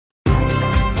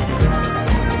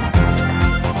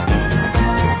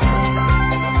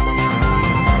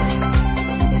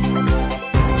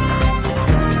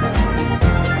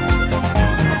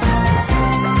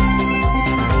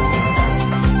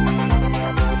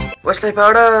Wesh les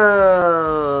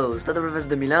paroles, c'est WS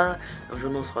 2001.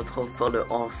 Aujourd'hui on se retrouve pour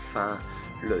enfin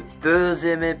le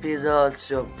deuxième épisode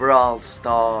sur Brawl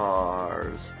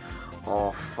Stars.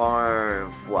 Enfin,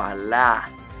 voilà.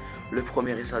 Le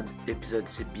premier épisode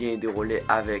s'est bien déroulé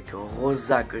avec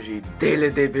Rosa que j'ai dès le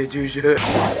début du jeu.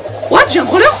 What? J'ai un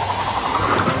brawler?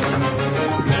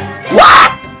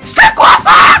 What? C'était quoi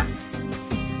ça?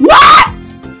 What?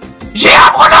 J'ai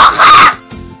un brawler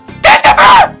dès le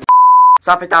début.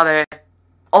 Sans plus tarder,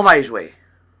 on va y jouer.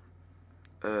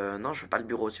 Non, je veux pas le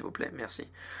bureau s'il vous plaît, merci.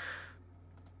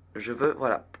 Je veux,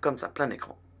 voilà, comme ça, plein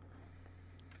écran.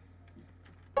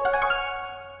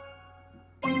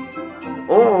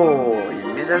 Oh, il y a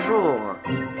une mise à jour.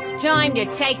 Time to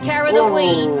take care of the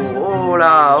weeds. Oh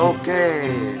là, ok.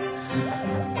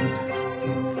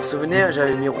 Vous vous souvenez,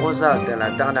 j'avais mis Rosa dans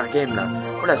la dernière game là.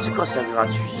 Oh là, c'est quoi ça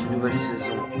gratuit, nouvelle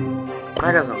saison.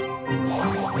 Magasin.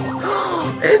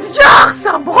 Oh, Edgar, c'est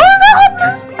un brawler en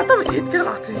plus. Attends, mais Edgar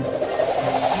raté.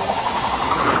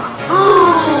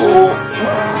 Oh.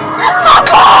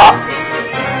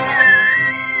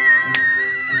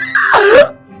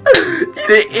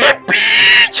 Il est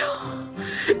épique.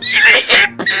 Il est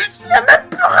épique. Il est même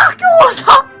plus rare que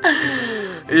Rosa.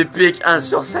 Épique 1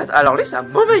 sur 7. Alors lui c'est un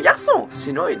mauvais garçon.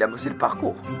 Sinon il a bossé le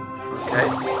parcours. Ok.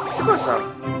 C'est quoi ça?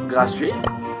 Gratuit.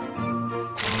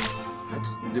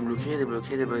 Débloquer,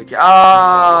 débloquer, débloquer.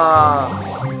 Ah,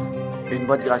 une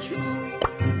boîte gratuite.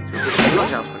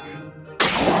 J'ai un truc.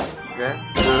 Ok.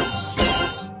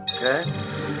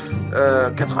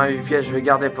 Ok. 88 pièces je vais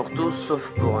garder pour tous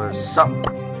sauf pour ça.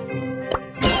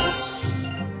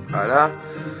 Voilà.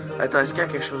 Attends, est-ce qu'il y a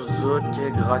quelque chose d'autre qui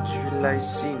est gratuit là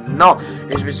ici? Non.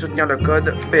 Et je vais soutenir le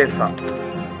code PFA.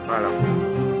 Voilà.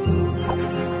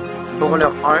 Brawler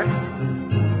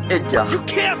 1. Edgar.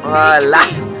 Voilà.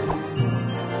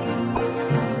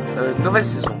 Nouvelle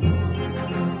saison.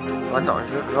 Bon, attends,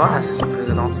 je vais voir la saison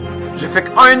précédente. J'ai fait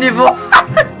qu'un niveau.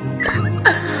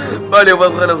 Bon, allez, on va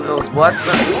ouvrir la grosse boîte.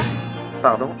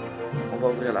 Pardon. On va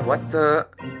ouvrir la boîte.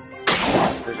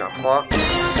 Déjà 3.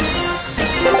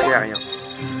 Il n'y a rien.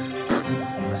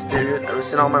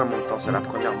 C'est normal en même temps, c'est la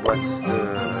première boîte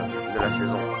de la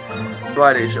saison. Bon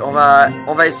allez, on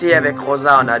va essayer avec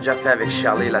Rosa, on a déjà fait avec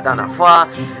Shirley la dernière fois.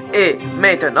 Et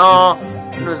maintenant,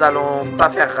 nous allons pas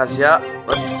faire Razia.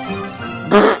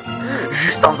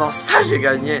 Juste en faisant ça, j'ai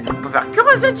gagné. On peut faire que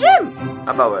Razia Gym.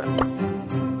 Ah bah ouais.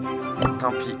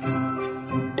 Tant pis.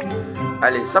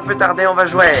 Allez, sans plus tarder, on va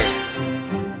jouer.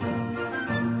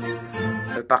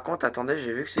 Par contre, attendez,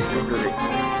 j'ai vu que c'est W.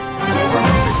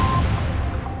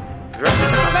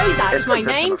 Rosa's my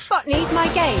name, Botany's my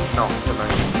game. Non,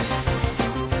 dommage.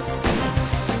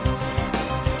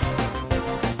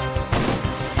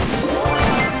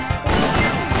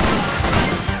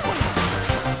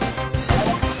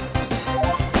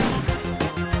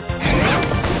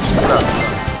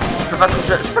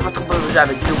 Je peux pas trop bouger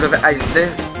avec WASD,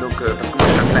 donc parce que moi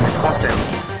je suis un planète français.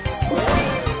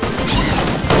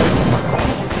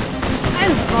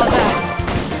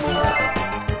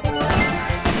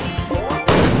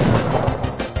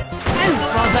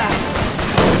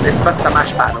 L'espace ça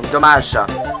marche pas, donc dommage ça.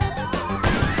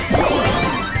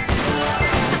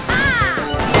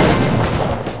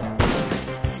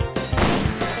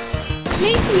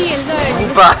 Leave me alone. Ou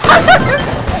pas.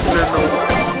 Le nom.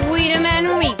 Wait a man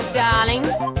week, darling.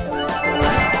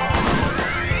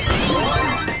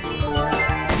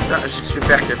 J'ai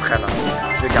super qui est prêt là.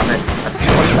 Je vais garder.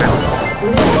 Attention, moi je vais.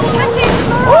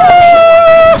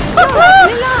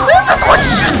 C'est trop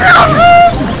chiant.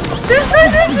 C'est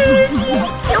magnifique.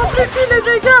 Et on préfère les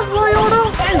dégâts, voyons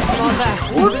donc.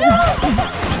 Trop bien.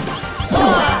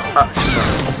 Ah, je sais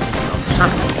pas.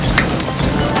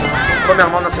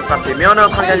 Premièrement dans cette partie. Mais on est en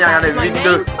train de gagner, regardez,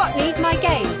 8-2.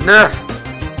 9.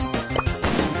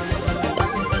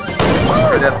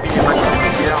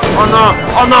 Oh non,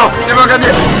 oh non, il va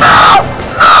gagner. Non,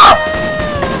 non.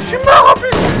 Je suis mort en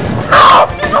plus. Non,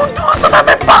 ils ont tous, on a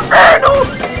même pas fait, nous.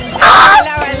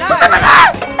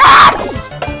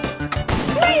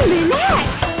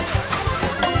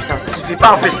 Putain, ça suffit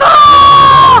pas en plus. Non,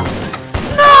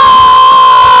 non.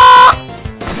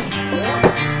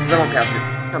 Nous avons perdu.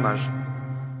 Dommage.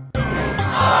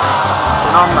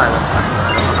 C'est normal.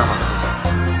 C'est normal.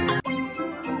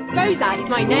 Rosa is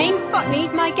my name,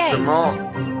 Botany's my game. Seulement,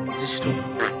 dis tout.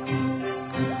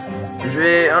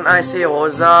 On a essayé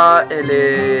Rosa, elle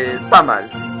est pas mal,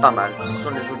 pas mal. Ce sont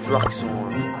les autres joueurs qui sont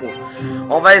un peu cons.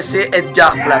 On va essayer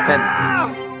Edgar pour la peine.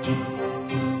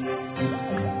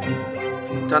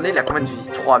 Attendez, il a combien de vie?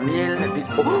 3000, vite.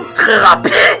 Oh, très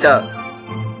rapide.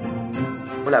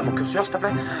 Voilà, mon curseur s'il te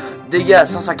plaît. Dégâts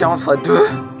 140 x 2.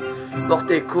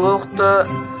 Portée courte.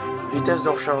 Vitesse de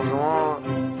rechargement.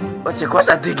 Oh, c'est quoi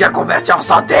ça? Dégâts convertis en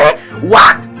santé?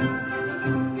 What?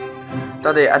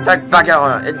 Attendez, attaque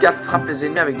bagarreur. Edgar frappe les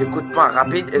ennemis avec des coups de poing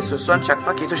rapides et se soigne chaque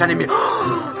fois qu'il touche un ennemi. Oh,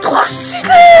 trop stylé!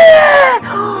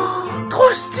 Oh,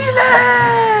 trop stylé!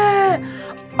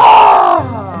 Oh!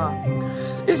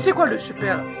 Et c'est quoi le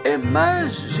super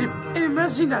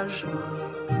imaginage?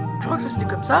 Je crois que ça c'était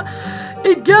comme ça.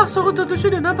 Edgar se retourne dessus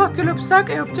de n'importe quel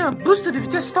obstacle et obtient un boost de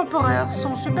vitesse temporaire.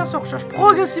 Son super se recharge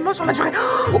progressivement sur la durée.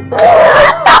 Oh!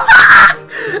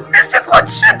 Mais c'est trop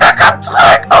shit comme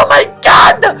truc! Oh my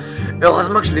god!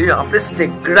 Heureusement que je l'ai eu. En plus, c'est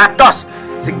gratos.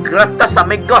 C'est gratos à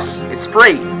mes gosses. It's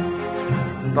free.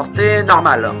 Portée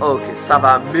normale. Ok, ça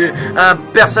va. Mais un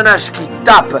personnage qui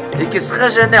tape et qui se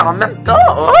régénère en même temps.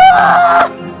 Oh!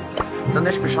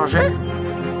 Attendez, je peux changer?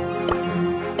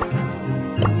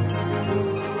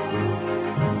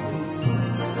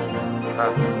 Ah,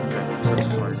 ok. Ça, ce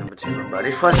sont les émoticônes. On va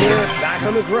aller choisir.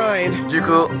 Du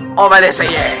coup, on va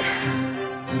l'essayer.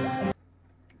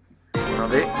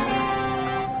 Attendez.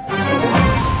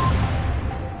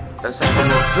 Ça, je peux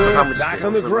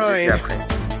modifier après.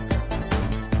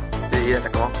 Il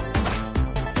attaque comment?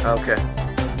 Ah, ok.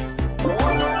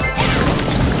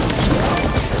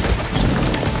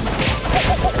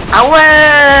 Ah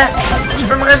ouais! Je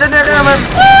peux me régénérer en même.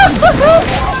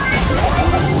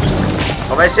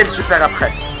 On va essayer le super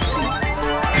après.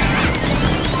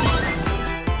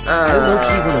 Ah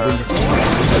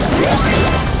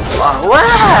ouais!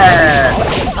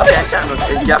 Ah mais tiens, un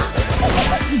autre Edgar.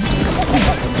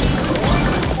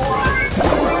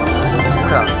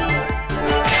 Oula.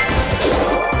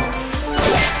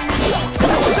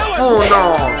 Oh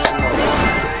non!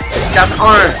 4-1!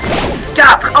 4-1!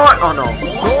 Oh non!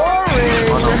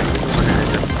 Oh non!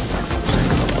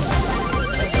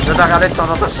 Je dois regarder de temps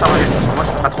en temps ça, moi je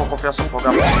fais pas trop confiance au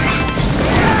programme.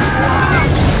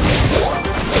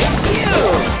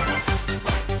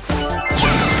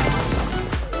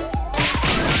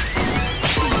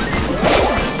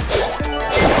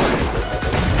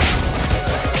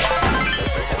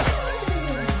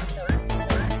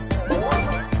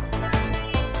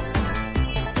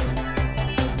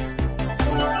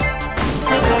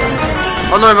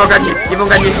 Oh non, ils vont gagner, ils vont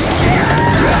gagner.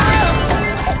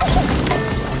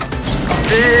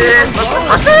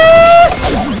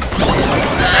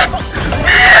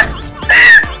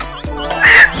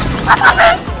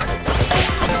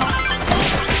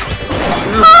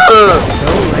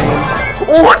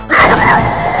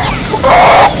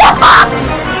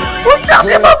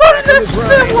 Regardez maman, je l'ai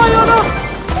fait moi y'en a.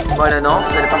 Voilà non,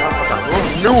 vous allez pas faire trop tard.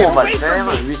 Nous on va le faire,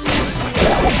 8-6.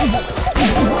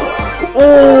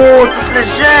 Oh, toutes les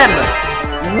gemmes.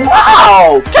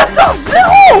 Waouh, 14-0.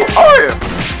 Oh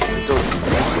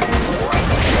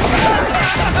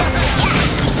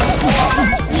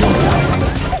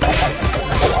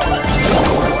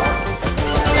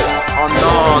oh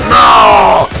non,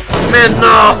 non. Mais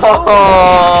non.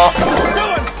 Oh,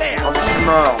 je suis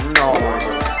mort, non.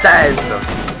 16.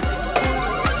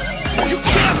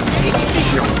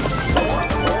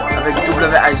 Avec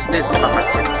WSD, c'est pas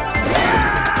facile.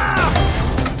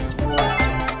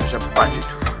 J'aime pas du tout.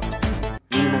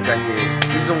 Ils m'ont gagné.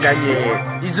 Ils ont gagné.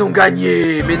 Ils ont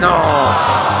gagné. Mais non.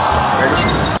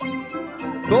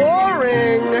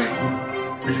 Boring.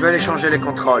 Je vais aller changer les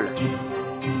contrôles.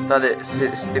 Attendez,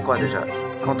 c'était quoi déjà?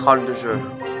 Contrôle de jeu.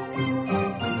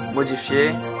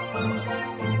 Modifier.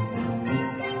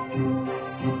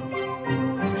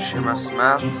 Schéma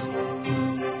smart.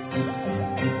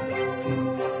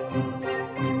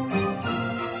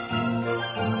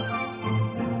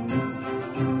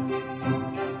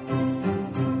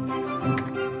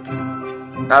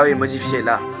 Ah oui, modifier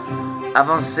là.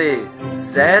 Avancer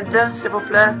Z, s'il vous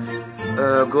plaît.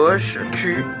 Gauche,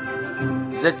 Q.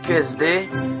 ZQSD.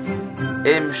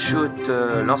 Aim shoot,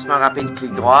 lancement rapide,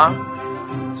 clic droit.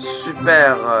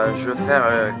 Super, je vais faire...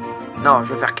 non,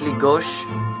 je vais faire clic gauche.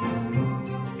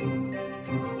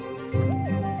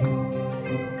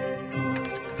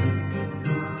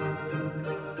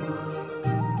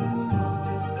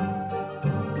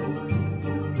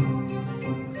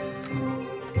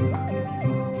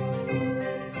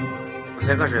 Vous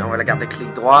savez quoi, on va la garder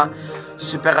clic droit.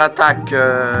 Super attaque,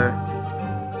 je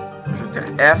vais faire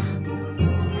F.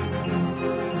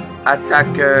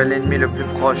 Attaque l'ennemi le plus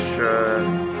proche,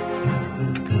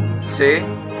 C.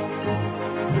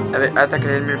 Attaque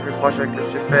l'ennemi le plus proche avec le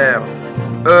super,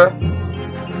 E.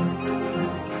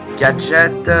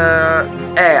 Gadget,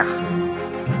 R.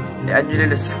 Et annuler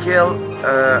le skill,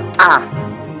 A.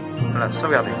 Voilà,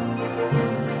 sauvegarder.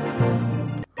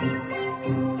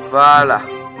 Voilà.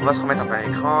 On va se remettre en plein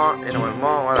écran et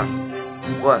normalement, voilà.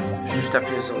 Ouais, juste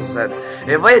appuyer sur Z.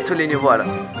 Et vous voyez tous les niveaux là.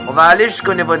 On va aller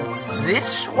jusqu'au niveau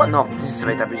 10, je crois. Non, 10 ça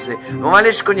va être abusé. On va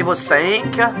aller jusqu'au niveau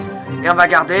 5. Et on va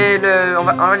garder le... On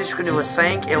va aller jusqu'au niveau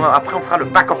 5. Et après on fera le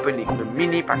pack opening. Le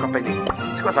mini pack opening.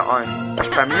 C'est quoi ça? Je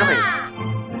peux améliorer.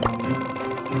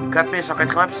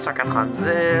 4180 plus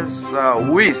 190.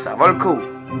 Oui, ça vaut le coup.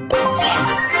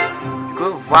 Du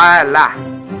coup, voilà.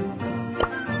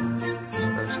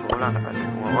 Là, on a passé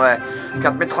pour... Ouais,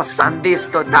 4310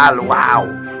 total, waouh!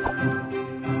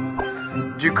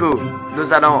 Du coup,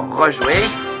 nous allons rejouer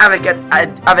avec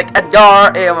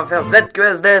Edgar et on va faire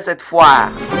ZQSD cette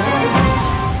fois.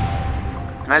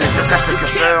 Allez, je cache le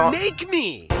curseur.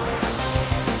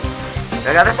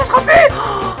 Regardez, ça se remplit!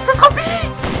 Oh, ça se remplit!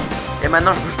 Et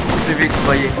maintenant, je bouge beaucoup plus vite, vous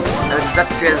voyez.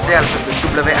 ZQSD à la place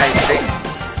de WASD.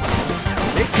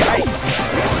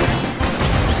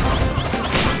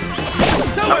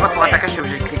 Après, pour attaquer, je suis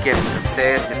obligé de cliquer parce que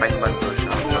c'est pas une bonne touche.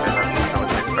 Hein.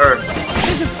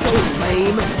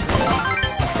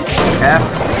 F.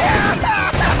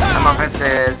 Ah, mais en fait,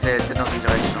 c'est dans une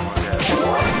direction.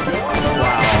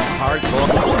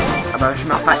 Ah bah, je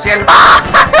meurs facilement.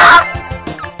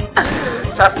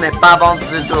 Ça, ce n'est pas bon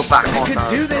du tout, par contre.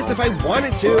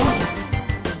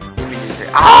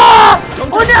 Ah!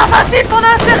 On est en facile pendant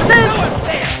un certain...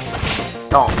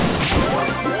 Non.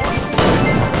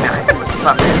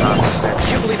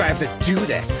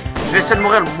 Je vais essayer de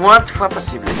mourir le moins de fois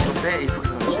possible, s'il vous plaît. Il faut que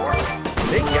je me rassure.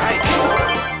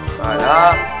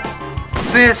 Voilà.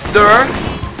 6, 2.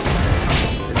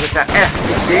 Je vais faire F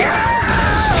ici.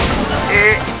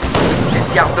 Et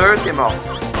Edgar 2 qui est mort.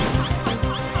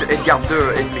 Edgar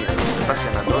 2 ennemi. Je sais pas s'il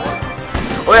y en a d'autres.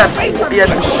 Oh, il y a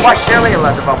 3 Shelly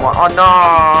là devant moi. Oh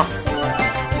non!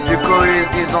 Du coup,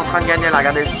 ils sont en train de gagner là.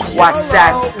 Regardez, 3-7.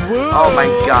 Oh my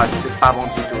god, c'est pas bon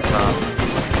du tout ça.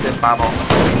 C'est pas bon.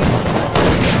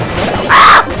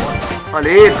 Ah!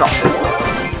 Allez, bordel.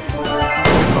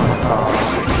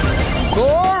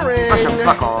 Moi, j'aime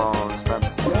pas quand spam.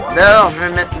 D'ailleurs, je vais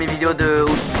mettre mes vidéos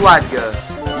au swag. Il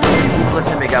ouvre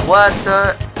ses méga boîtes.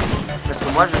 Parce que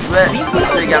moi, je jouais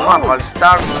également à Brawl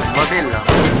Stars mobile.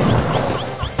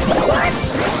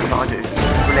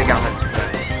 Je voulais garder dessus.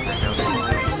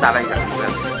 Ça va,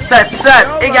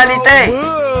 7-7, égalité.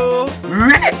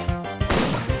 8.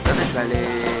 Je vais aller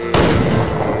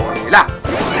là.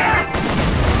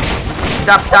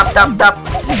 Tap.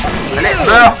 Allez,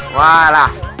 meurs. Voilà.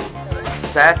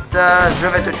 7, je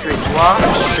vais te tuer toi. Oh,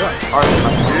 je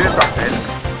m'ai tué, parfait.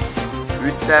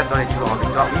 8-7, on est toujours en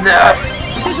victoire. 9.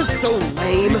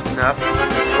 9.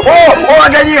 Oh, on a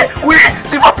gagné. Oui,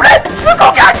 s'il vous plaît, je veux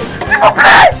qu'on gagne. S'il vous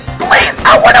plaît. Please, I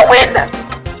wanna win.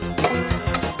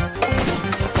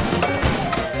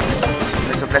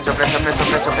 S'il vous plaît.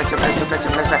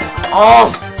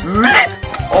 11, 8.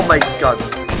 Oh my god.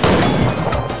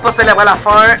 Pour célébrer la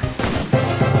fin.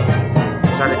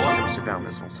 J'allais tuer une super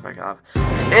maison, c'est pas grave.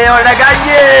 Et on l'a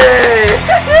gagné.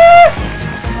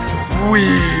 Oui.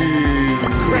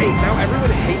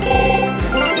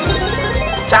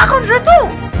 40 jetons.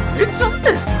 8 sur 10.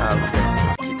 Ah ok.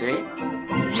 Quitter.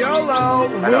 YOLO.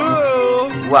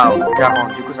 Waouh,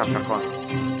 40. Du coup, ça me fait quoi?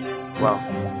 Waouh.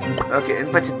 Ok,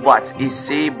 une petite boîte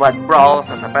ici, boîte Brawl,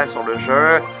 ça s'appelle sur le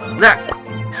jeu.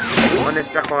 On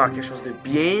espère qu'on va avoir quelque chose de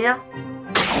bien.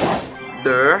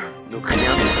 2, donc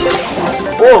rien.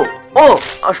 Oh,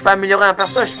 je peux améliorer un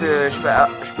perso, je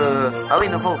peux. Ah oui,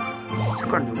 nouveau. C'est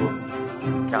quoi le nouveau?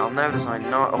 49,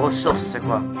 201, ressources, c'est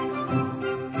quoi?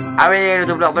 Ah oui, le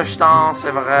doubleur de jetons,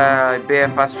 c'est vrai.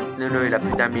 BFA, soutenez-le, il a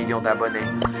plus d'1 million d'abonnés.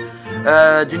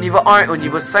 Du niveau 1 au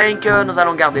niveau 5, nous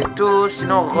allons garder tout.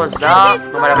 Sinon, Rosa,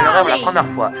 on va l'améliorer pour la première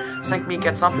fois.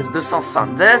 5400 plus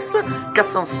 270,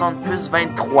 460 plus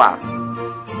 23.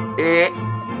 Et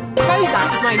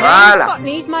voilà.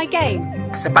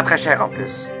 C'est pas très cher en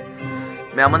plus.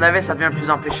 Mais à mon avis, ça devient de plus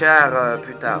en plus cher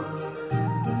plus tard.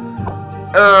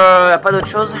 Pas d'autre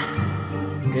chose.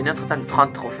 Gagner un total de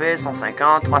 30 trophées,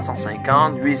 150,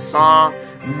 350, 800,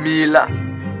 1000.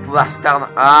 Pouvoir star.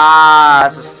 Ah,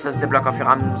 ça se débloque au fur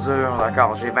et à mesure.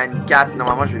 D'accord, j'ai 24.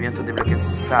 Normalement, je vais bientôt débloquer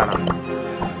ça là.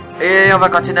 Et on va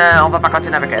pas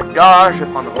continuer avec Edgar. Je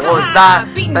vais prendre Rosa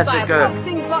parce que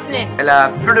elle a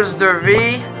plus de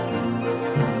vie.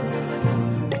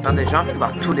 Attendez, j'ai envie de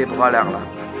voir tous les brawlers là.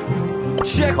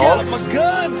 Colt.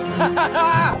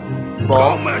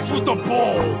 Ball.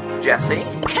 Jesse.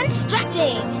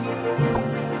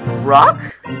 Rock.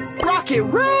 Rocket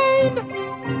Rain.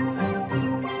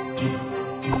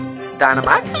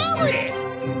 Dynamac.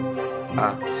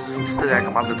 Ah, c'était la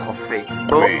commande de trophée.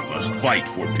 Oh. We must fight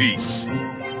for peace.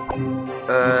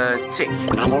 Tick.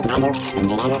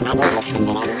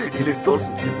 Il est tôt ce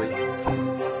petit bruit.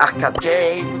 Arcade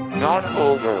game. Not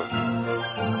over.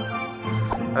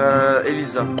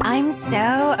 Elisa. I'm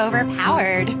so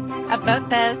overpowered about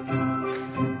this.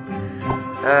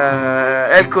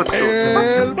 El Costo.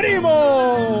 El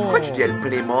Primo! Pourquoi tu dis El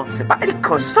Primo? C'est pas El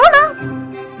Costo là?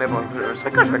 Mais bon, je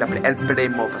sais quand je vais l'appeler El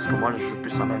Primo parce que moi je joue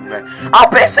plus en anglais. Ah,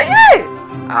 PC!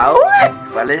 Ah ouais,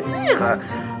 fallait dire.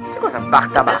 C'est quoi ça?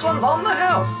 Bartaba.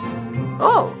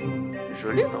 Oh,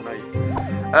 joli ton œil.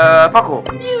 Paco.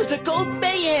 Musical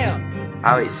mayhem!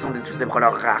 Ah oui, ce sont tous des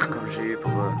brawlers rares comme j'ai eu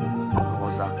pour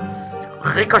Rosa.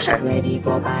 Ricochet.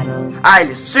 Ah,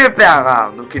 il est super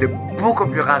rare, donc il est beaucoup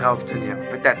plus rare à obtenir,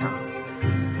 peut-être.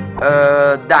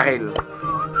 Daryl.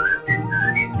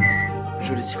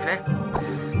 Joli sifflet.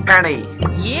 Penny.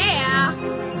 Yeah!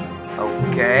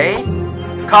 Ok.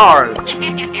 Carl.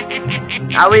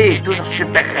 Ah oui, toujours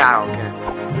super rare, ok.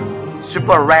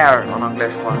 Super rare en anglais,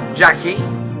 je crois. Jackie.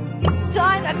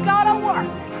 Time to go to work!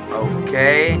 Ok.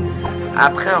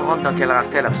 Après, on rentre dans quelle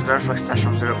rareté là? Parce que là, je vois que ça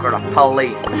change de couleur.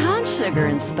 Polly.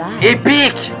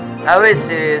 Épique! Ah oui,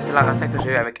 c'est la rareté que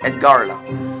j'ai eu avec Edgar là.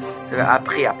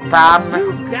 Après, il y a Pam.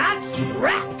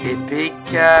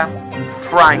 Épique.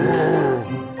 Frank.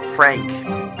 Frank,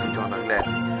 plutôt en anglais.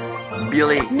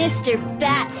 Billy. Mr.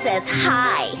 Bat says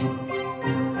hi.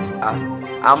 Ah.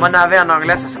 À mon avis, en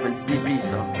anglais, ça s'appelle Bibi,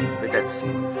 ça. Peut-être.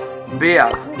 Béa.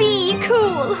 Be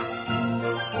cool.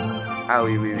 Ah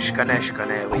oui, oui, je connais,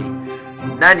 oui.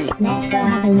 Nani. Let's go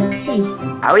have a look-see.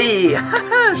 Ah oui,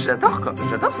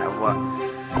 j'adore sa voix.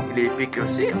 Il est épique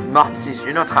aussi. Mortis,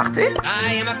 une autre rareté.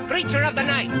 I am a creature of the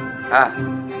night! Ah,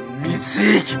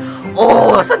 mythique.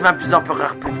 Oh, ça devient plus en plus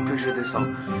rare plus que je descends.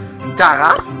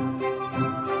 Tara.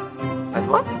 Pas de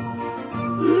voix?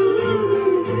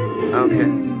 Ah ok,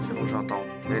 c'est bon, j'entends.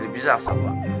 Mais elle est bizarre sa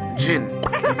voix. Jin.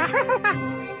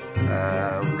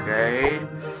 Ok.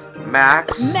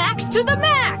 Max. Max to the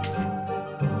max!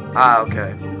 Ah, ok.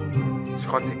 Je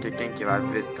crois que c'est quelqu'un qui va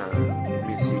vite,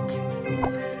 mythique.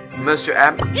 Monsieur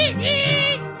M.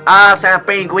 Ah, c'est un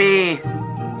pingouin!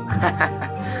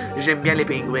 J'aime bien les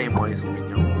pingouins, moi, ils sont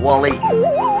mignons. Wally.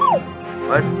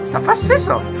 Ouais, ça fasse c'est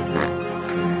ça.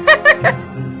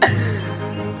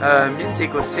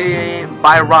 Mythique aussi.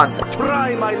 Byron.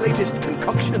 Try my latest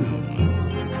concoction!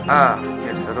 Ah,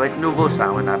 ok, ça doit être nouveau, ça, à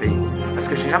mon avis. Parce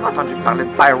que j'ai jamais entendu parler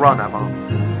de Byron avant.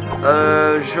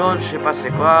 Jaune, je sais pas c'est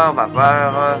quoi, on va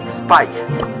voir. Spike.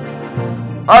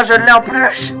 Oh, je l'ai en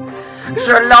plus!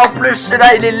 Je l'ai en plus,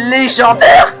 celui-là, il est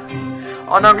légendaire!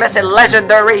 En anglais, c'est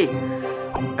Legendary.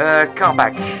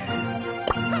 Comeback.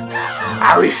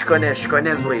 Ah oui, je connais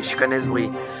ce bruit,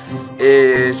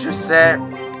 Et je sais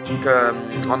que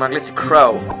en anglais, c'est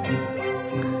Crow.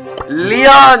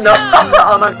 Leon!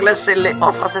 En anglais,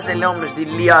 en français, c'est Léon, mais je dis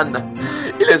Leon.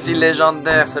 Il est aussi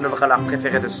légendaire, c'est le brawler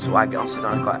préféré de Swag. Ensuite,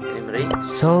 on a quoi? Emery.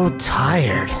 So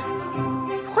tired.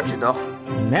 Pourquoi tu dors?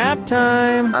 Nap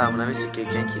time. Ah, à mon avis, c'est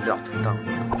quelqu'un qui dort tout le temps.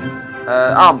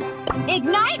 Ambre.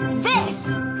 Ignite this!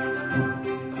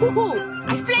 Woohoo!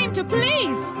 I flame to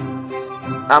please!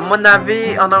 À mon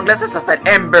avis, en anglais, ça s'appelle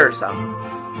Ember, ça.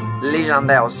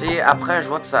 Légendaire aussi. Après, je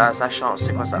vois que ça change.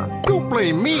 C'est quoi ça? Don't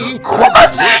blame me.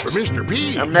 Chromatique! For Mr.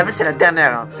 P. À mon avis, c'est la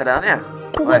dernière. Hein. C'est la dernière.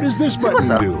 What does this C'est quoi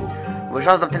ça? button do? Vos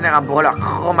chances d'obtenir un brawler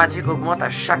chromatique augmentent à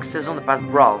chaque saison de passe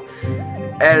Brawl.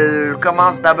 Elle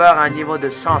commence d'abord à un niveau de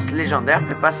sens légendaire,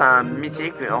 puis passe à un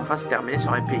mythique, puis enfin se termine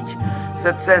sur épique.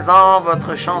 Cette saison,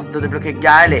 votre chance de débloquer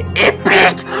Gaël est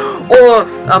épique! Oh,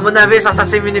 à mon avis, ça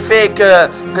signifie que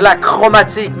la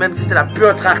chromatique, même si c'est la plus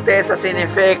haute rareté, ça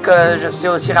signifie que c'est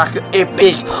aussi rare que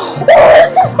épique.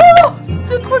 Oh,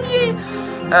 c'est trop bien!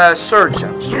 Surge.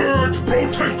 Surge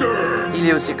Protector. Il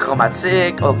est aussi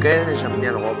chromatique, ok, j'aime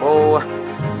bien le robot.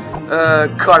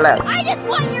 Colette. I just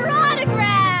want your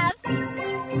autograph.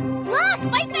 Look,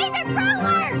 my favorite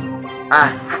brawler. Ah.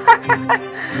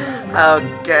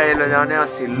 Ok, le dernier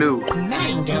c'est Lou.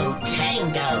 Mango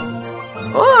Tango.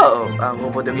 Oh, un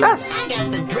robot de glace. I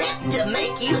got the drip to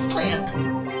make you slip.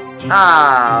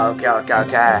 Ah, ok.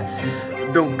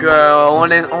 Donc, on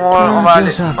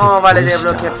va les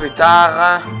débloquer plus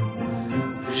tard.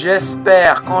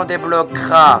 J'espère qu'on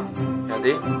débloquera.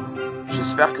 Regardez.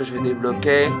 J'espère que je vais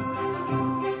débloquer.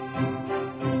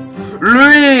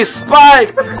 Lui,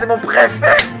 Spike, parce que c'est mon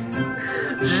préféré.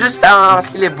 Juste parce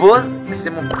qu'il est beau, c'est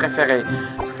mon préféré.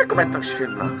 Ça fait combien de temps que je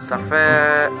filme là? Ça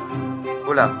fait...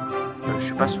 Oula. Je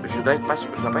suis pas sûr, je dois pas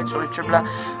être sur YouTube là.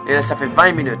 Et là, ça fait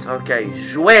 20 minutes. Ok,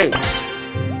 jouez.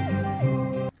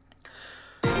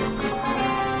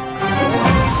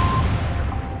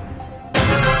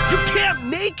 You can't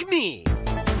make me!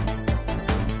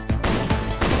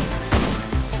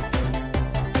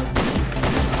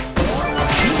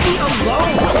 Leave me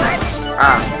alone! What?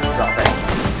 Ah, parfait.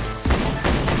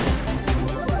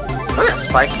 Oh, il y a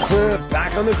Spike.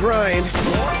 Back on the grind.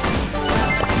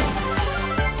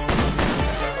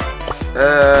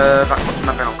 Par contre, je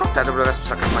m'appelle encore ta WS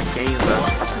 195, je sais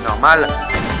pas si c'est normal.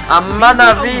 À mon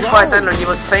avis, il faut atteindre le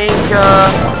niveau 5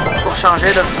 pour changer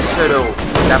de pseudo.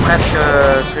 D'après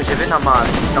ce que j'ai vu dans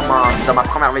ma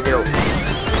première vidéo.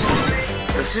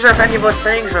 Donc si j'atteins niveau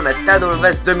 5, je vais mettre ta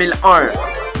WS 2001.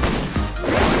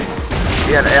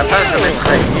 Et après, je vais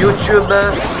mettre YouTube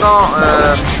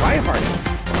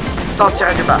sans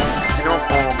tirer du bas. Parce que sinon,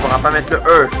 on pourra pas mettre le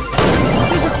E.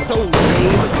 This is so lame.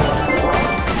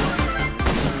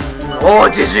 Oh,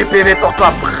 18 PV pour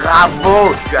toi,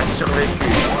 bravo, tu as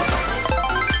survécu.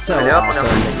 So Allez hop, on a awesome.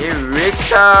 gagné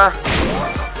 8.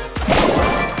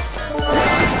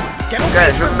 Ok, je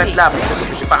vais me mettre là parce que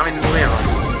j'ai pas envie de mourir.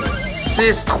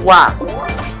 6-3.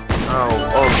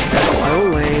 Oh, So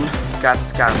lame.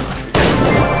 4-4.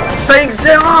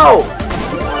 5-0.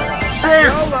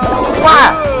 6-3.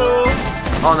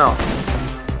 Oh non.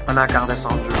 On a encore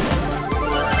descendu.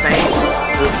 5,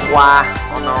 2, 3.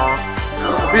 Oh non.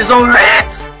 Ils ont 8!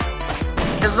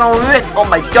 Ils ont 8! Oh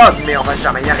my god, mais on va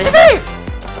jamais y arriver!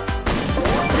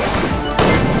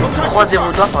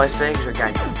 3-0 toi pour espérer que je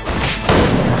gagne.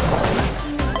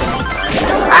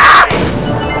 Ah!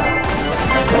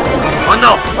 Oh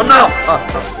non! Oh non! Oh,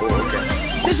 okay.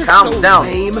 This is Calm so down!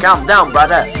 lame. Calm down,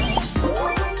 brother!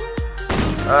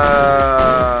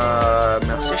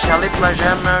 Merci Charlie pour la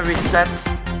gemme, 8-7.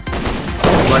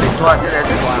 Bon, allez, toi, t'es là. Wow,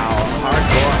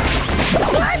 hardcore.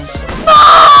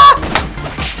 Ah!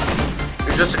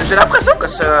 J'ai l'impression que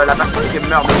c'est la personne qui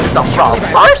meurt de plus dans Brawl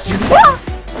Stars, c'est quoi?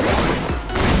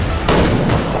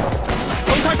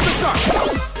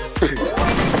 Putain.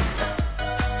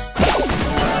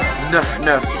 9-9,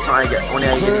 on est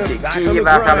à égalité. Qui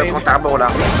va faire le compte à rebours là?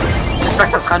 J'espère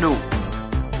que ça sera nous.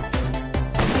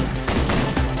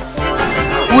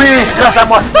 Oui, grâce à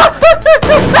moi.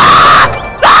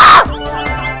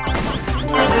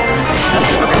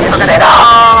 Regardez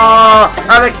là!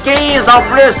 Avec 15 en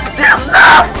plus,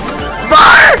 19, 20!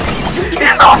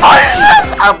 Ils ont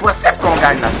 20! Impossible qu'on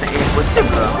gagne là, c'est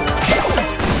impossible là.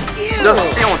 Sauf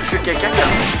si on tue quelqu'un qui a...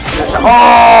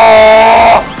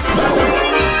 Oh!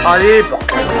 Allez, bon.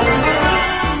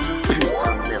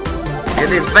 Putain de merde. Il y a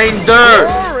des 22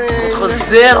 contre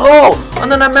 0! On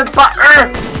en a même pas un!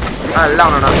 Ah là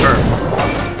on en a un.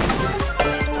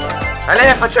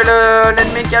 Allez, faut tuer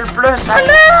l'ennemi qui a le plus,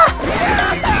 allez!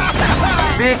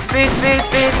 Vite, vite, vite,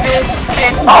 vite, vite,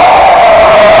 vite!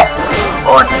 Oh!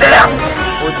 Au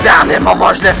dernier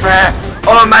moment, je l'ai fait!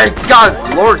 Oh my god!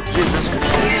 Lord Jesus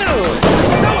Christ!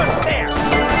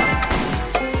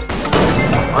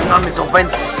 Oh non, mais ils ont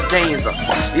 15.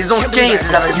 Ils ont 15,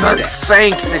 ils avaient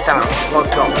 25, c'est un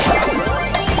record.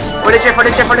 Faut les tuer, faut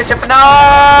les tuer, faut les tuer!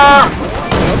 Non!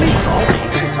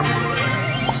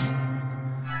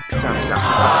 Putain, mais c'est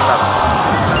insupportable.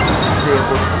 0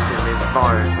 confirmé,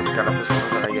 20. Parce qu'à la position,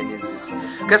 j'aurais gagné 10.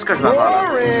 Qu'est-ce que je vais avoir là?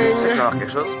 Est-ce que je vais avoir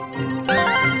quelque chose?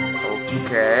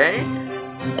 Ok.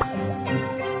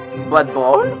 Boîte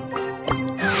Brawl.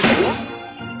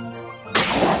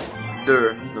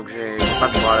 2. Donc j'ai pas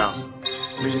de brawler.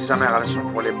 Mais j'ai des améliorations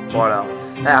pour les brawlers.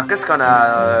 Alors qu'est-ce qu'on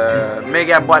a?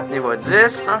 Méga boîte niveau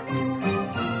 10.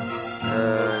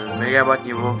 Méga boîte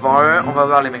niveau 20. On va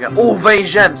voir les méga. Oh, 20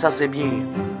 gemmes, ça c'est bien.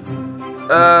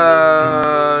 30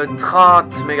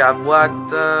 méga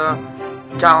boîtes.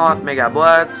 40 méga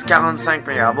boîtes. 45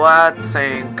 méga boîtes.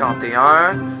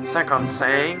 51.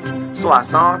 55.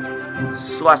 60.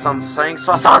 65.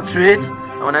 68.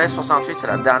 On avait 68, c'est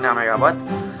la dernière méga boîte.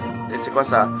 Et c'est quoi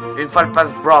ça? Une fois le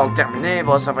pass Brawl terminé, il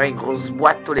va recevoir une grosse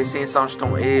boîte tous les 500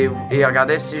 jetons. Et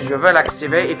regardez, si je veux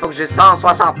l'activer, il faut que j'ai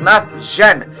 169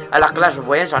 gemmes. Alors que là, je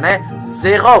voyais, j'en ai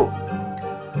 0.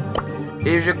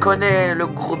 Et je connais le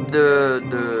groupe de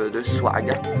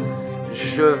Swag.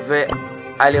 Je vais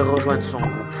aller rejoindre son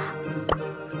groupe.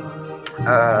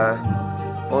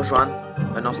 Rejoindre.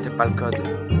 Non, c'était pas le code.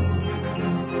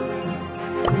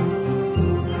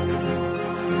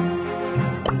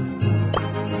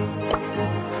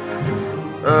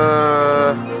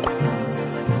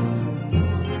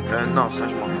 Non, ça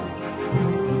je m'en fous.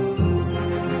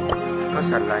 C'est quoi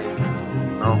ça live?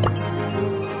 Non.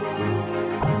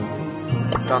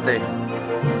 Attendez.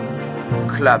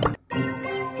 Club.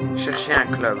 Cherchez un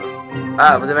club.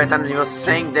 Ah, vous devez atteindre le niveau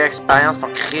 5 d'expérience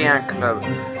pour créer un club.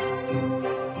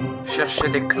 Cherchez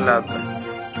des clubs.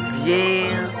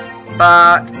 Viens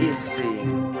pas ici.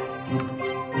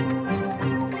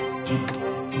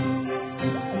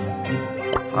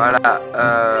 Voilà,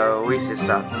 oui c'est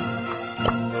ça.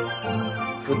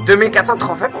 Faut 2400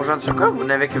 trophées pour joindre ce club, vous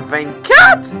n'avez que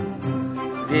 24.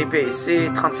 Viens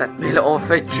PC, 37 000, en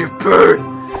fait tu peux.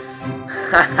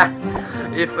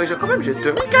 Il faut que quand même j'ai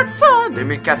 2400.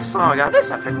 2400, regardez,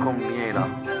 ça fait combien là?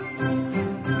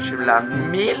 Je suis là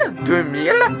 1000,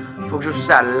 2000. Faut que je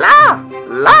sois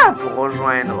là pour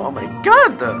rejoindre. Oh my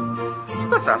god! C'est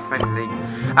quoi ça, fin de ligue?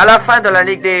 À la fin de la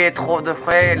ligue des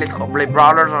frais, les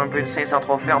Brawlers ont un peu de 500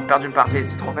 trophées, ont perdu une partie.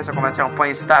 Ces trophées sont convertis en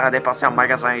points stars à dépenser en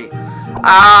magasin.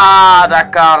 Ah,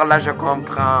 d'accord, là je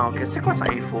comprends. Ok, c'est quoi ça,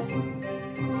 info?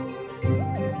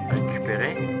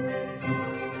 Récupérer.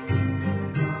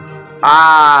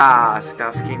 Ah, c'était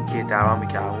un skin qui était avant, mais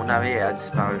qui on avait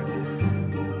disparu.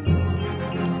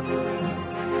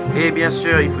 Et bien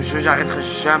sûr, il faut, j'arrêterai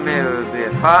jamais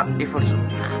BFA, il faut le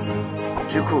soutenir.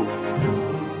 Du coup,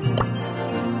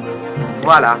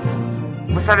 voilà.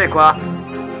 Vous savez quoi?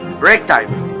 Break time.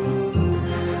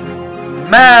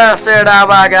 Merci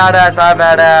d'avoir regardé cette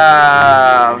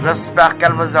vidéo. J'espère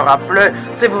qu'elle vous aura plu.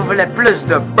 Si vous voulez plus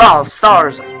de Brawl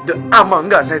Stars, de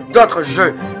Among Us et d'autres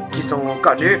jeux qui sont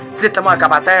connus, dites-le moi en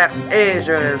commentaire et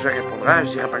je répondrai. Je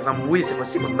dirai par exemple oui c'est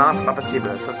possible, non c'est pas possible.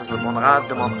 Ça se répondra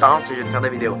de mon temps si je vais faire des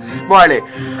vidéos. Bon allez,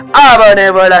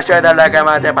 abonnez-vous à la chaîne, likez,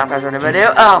 commentez, partagez les vidéos.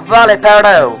 Au revoir les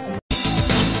perdos.